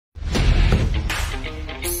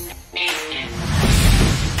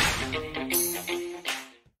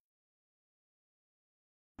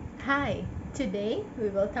today we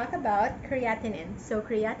will talk about creatinine. So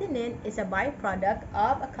creatinine is a byproduct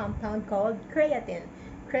of a compound called creatine.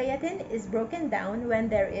 Creatine is broken down when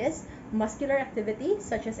there is muscular activity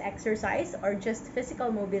such as exercise or just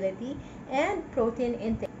physical mobility and protein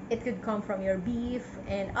intake. It could come from your beef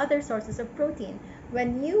and other sources of protein.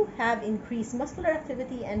 When you have increased muscular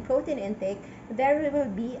activity and protein intake, there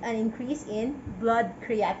will be an increase in blood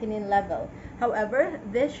creatinine level. However,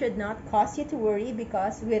 this should not cause you to worry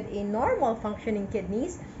because with a normal functioning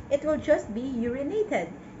kidneys, it will just be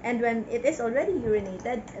urinated. And when it is already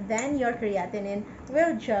urinated, then your creatinine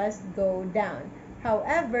will just go down.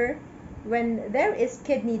 However, when there is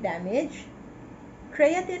kidney damage,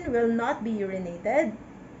 creatine will not be urinated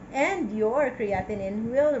and your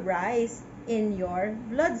creatinine will rise in your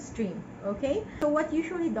bloodstream. Okay, so what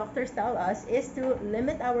usually doctors tell us is to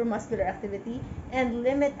limit our muscular activity and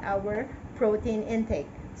limit our protein intake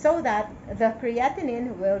so that the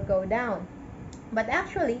creatinine will go down. But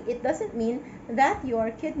actually, it doesn't mean that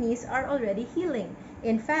your kidneys are already healing.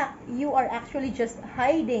 In fact, you are actually just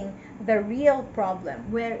hiding the real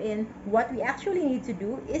problem, wherein what we actually need to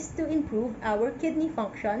do is to improve our kidney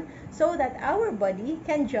function so that our body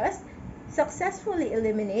can just successfully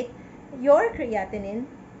eliminate your creatinine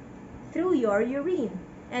through your urine.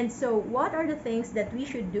 And so what are the things that we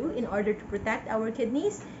should do in order to protect our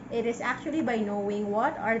kidneys? It is actually by knowing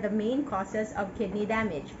what are the main causes of kidney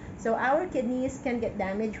damage. So our kidneys can get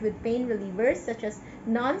damaged with pain relievers such as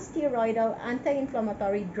non-steroidal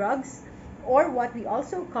anti-inflammatory drugs, or what we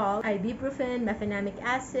also call ibuprofen, mefenamic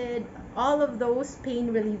acid, all of those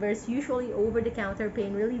pain relievers, usually over-the-counter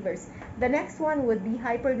pain relievers. The next one would be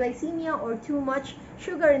hyperglycemia or too much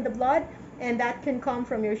sugar in the blood, and that can come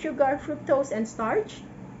from your sugar, fructose, and starch.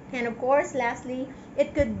 And of course, lastly,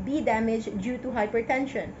 it could be damaged due to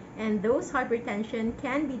hypertension. And those hypertension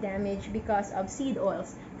can be damaged because of seed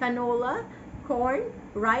oils. Canola, corn,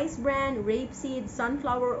 rice bran, rapeseed,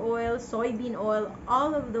 sunflower oil, soybean oil,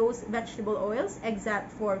 all of those vegetable oils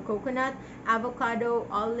except for coconut, avocado,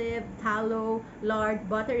 olive, tallow, lard,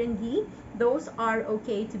 butter, and ghee. Those are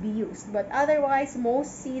okay to be used. But otherwise,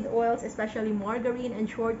 most seed oils, especially margarine and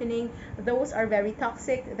shortening, those are very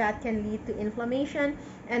toxic. That can lead to inflammation.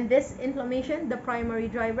 And this inflammation, the primary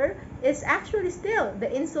driver, is actually still the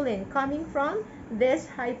insulin coming from this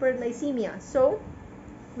hyperglycemia. So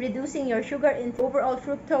reducing your sugar intake, overall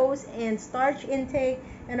fructose and starch intake,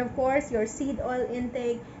 and of course your seed oil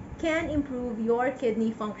intake can improve your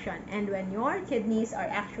kidney function. And when your kidneys are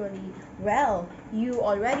actually well, you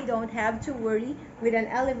already don't have to worry with an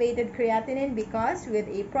elevated creatinine, because with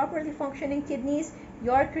a properly functioning kidneys,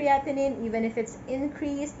 your creatinine, even if it's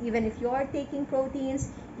increased, even if you're taking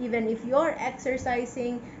proteins, even if you're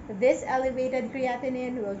exercising, this elevated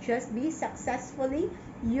creatinine will just be successfully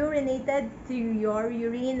urinated through your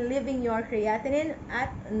urine, leaving your creatinine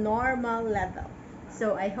at normal level.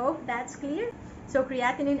 So I hope that's clear. So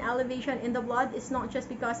creatinine elevation in the blood is not just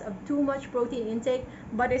because of too much protein intake,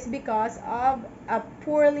 but it's because of a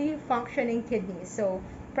poorly functioning kidney. So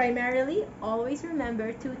primarily, always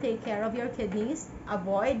remember to take care of your kidneys,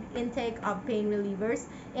 avoid intake of pain relievers,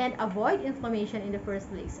 and avoid inflammation in the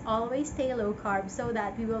first place. Always stay low carb so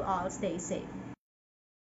that we will all stay safe.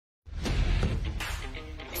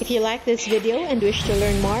 If you like this video and wish to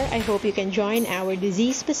learn more, I hope you can join our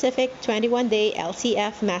disease-specific 21-day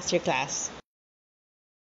LCF Masterclass.